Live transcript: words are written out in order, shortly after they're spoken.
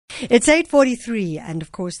It's 8:43, and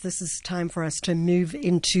of course this is time for us to move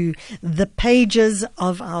into the pages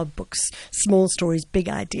of our books. Small stories, big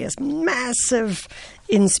ideas, massive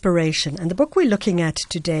inspiration. And the book we're looking at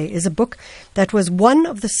today is a book that was one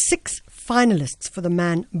of the 6 finalists for the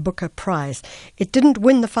Man Booker Prize. It didn't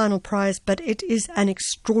win the final prize, but it is an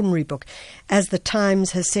extraordinary book. As the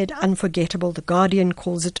Times has said, unforgettable. The Guardian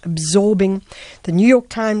calls it absorbing. The New York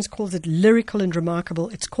Times calls it lyrical and remarkable.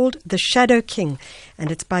 It's called The Shadow King,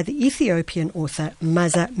 and it's by the Ethiopian author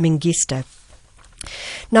Maaza Mengiste.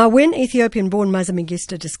 Now, when Ethiopian-born Maaza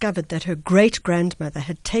Mengiste discovered that her great-grandmother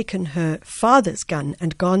had taken her father's gun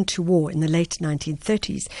and gone to war in the late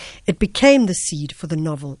 1930s, it became the seed for the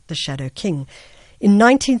novel The Shadow King. In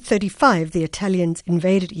 1935, the Italians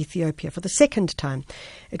invaded Ethiopia for the second time.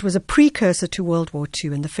 It was a precursor to World War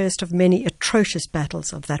II and the first of many atrocious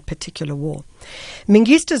battles of that particular war.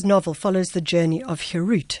 Mengiste's novel follows the journey of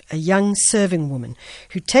Hirut, a young serving woman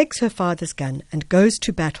who takes her father's gun and goes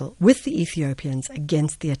to battle with the Ethiopians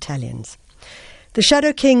against the Italians. The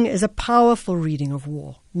Shadow King is a powerful reading of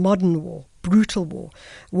war, modern war, brutal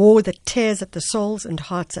war that tears at the souls and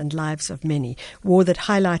hearts and lives of many, war that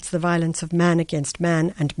highlights the violence of man against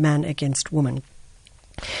man and man against woman.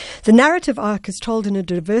 The narrative arc is told in a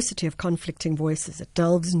diversity of conflicting voices. It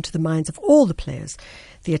delves into the minds of all the players,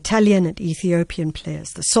 the Italian and Ethiopian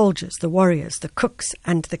players, the soldiers, the warriors, the cooks,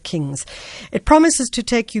 and the kings. It promises to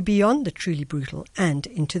take you beyond the truly brutal and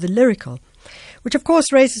into the lyrical, which of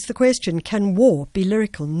course raises the question, can war be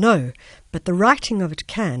lyrical? No, but the writing of it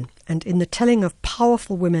can, and in the telling of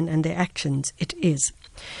powerful women and their actions, it is.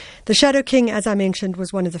 The Shadow King, as I mentioned,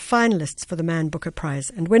 was one of the finalists for the Man Booker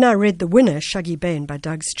Prize, and when I read the winner, Shuggie Bain by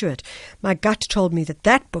Doug Stewart, my gut told me that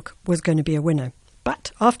that book was going to be a winner.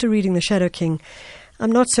 But after reading The Shadow King,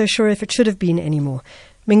 I'm not so sure if it should have been anymore.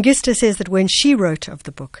 Mengiste says that when she wrote of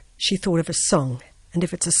the book, she thought of a song. And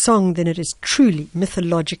if it's a song, then it is truly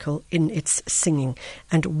mythological in its singing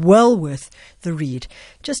and well worth the read.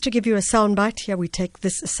 Just to give you a soundbite, here we take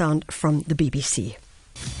this sound from the BBC.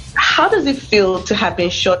 How does it feel to have been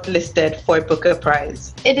shortlisted for a Booker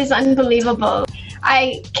Prize? It is unbelievable.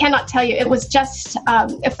 I cannot tell you. It was just,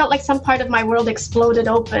 it felt like some part of my world exploded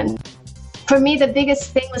open. For me, the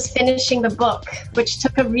biggest thing was finishing the book, which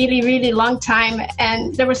took a really, really long time.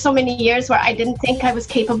 And there were so many years where I didn't think I was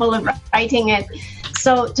capable of writing it.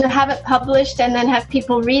 So to have it published and then have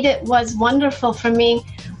people read it was wonderful for me.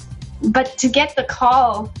 But to get the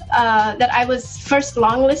call that I was first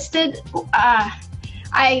longlisted,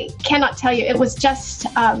 I cannot tell you. It was just,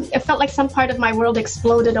 it felt like some part of my world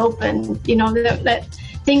exploded open, you know, that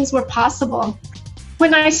things were possible.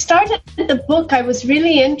 When I started the book, I was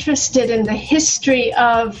really interested in the history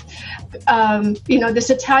of, this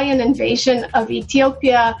Italian invasion of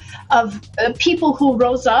Ethiopia, of people who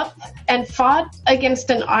rose up and fought against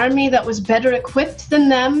an army that was better equipped than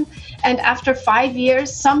them. And after 5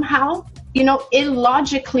 years, somehow,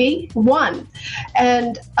 illogically won.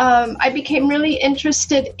 And I became really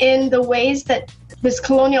interested in the ways that this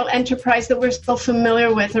colonial enterprise that we're so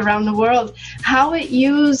familiar with around the world, how it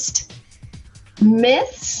used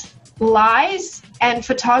myths, lies, and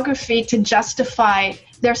photography to justify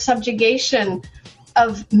their subjugation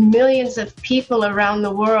of millions of people around the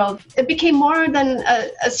world. It became more than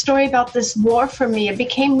a story about this war for me. It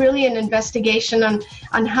became really an investigation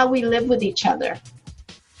on how we live with each other.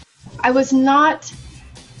 I was not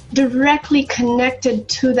directly connected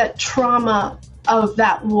to that trauma of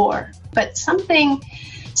that war, but something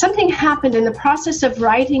happened in the process of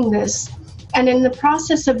writing this. And in the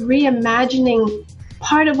process of reimagining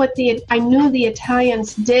part of what I knew the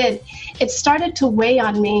Italians did, it started to weigh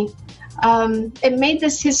on me. It made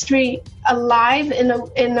this history alive in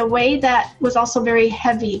a way that was also very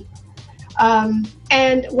heavy.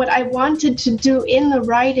 And what I wanted to do in the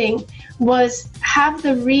writing was have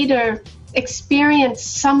the reader experience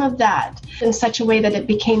some of that in such a way that it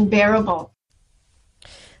became bearable.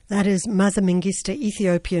 That is Maaza Mengiste,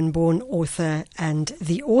 Ethiopian-born author and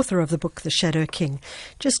the author of the book The Shadow King.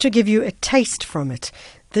 Just to give you a taste from it,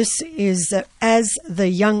 this is as the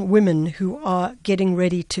young women who are getting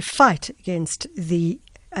ready to fight against the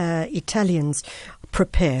Italians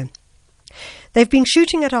prepare. They've been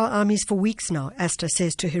shooting at our armies for weeks now, Asta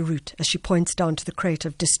says to Hirut as she points down to the crate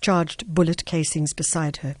of discharged bullet casings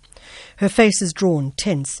beside her. Her face is drawn,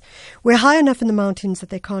 tense. We're high enough in the mountains that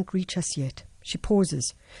they can't reach us yet. She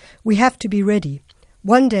pauses. We have to be ready.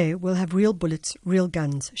 One day we'll have real bullets, real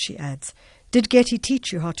guns, she adds. Did Getty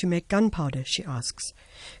teach you how to make gunpowder? She asks.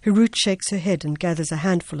 Hirut shakes her head and gathers a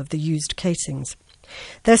handful of the used casings.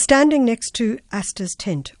 They're standing next to Asta's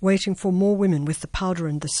tent, waiting for more women with the powder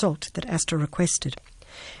and the salt that Asta requested.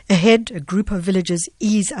 Ahead, a group of villagers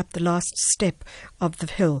ease up the last step of the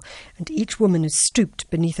hill, and each woman is stooped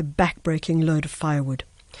beneath a back-breaking load of firewood.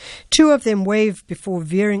 2 of them wave before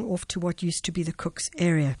veering off to what used to be the cook's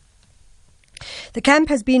area. The camp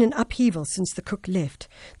has been in upheaval since the cook left,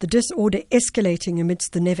 the disorder escalating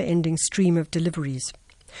amidst the never-ending stream of deliveries.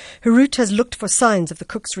 Harut has looked for signs of the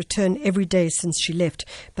cook's return every day since she left,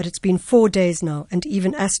 but it's been 4 days now, and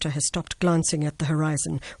even Asta has stopped glancing at the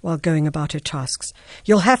horizon while going about her tasks.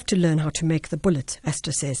 "You'll have to learn how to make the bullets,"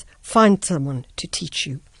 Asta says. "Find someone to teach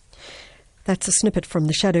you." That's a snippet from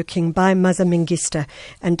The Shadow King by Maaza Mengiste,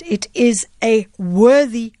 and it is a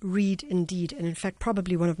worthy read indeed, and in fact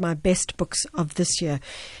probably one of my best books of this year.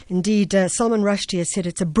 Indeed, Salman Rushdie has said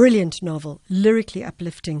it's a brilliant novel, lyrically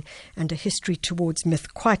uplifting, and a history towards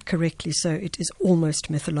myth, quite correctly so. It is almost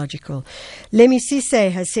mythological. Lemi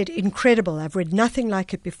Sise has said, "Incredible, I've read nothing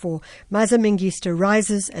like it before. Maaza Mengiste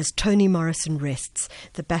rises as Toni Morrison rests.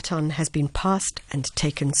 The baton has been passed and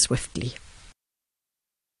taken swiftly."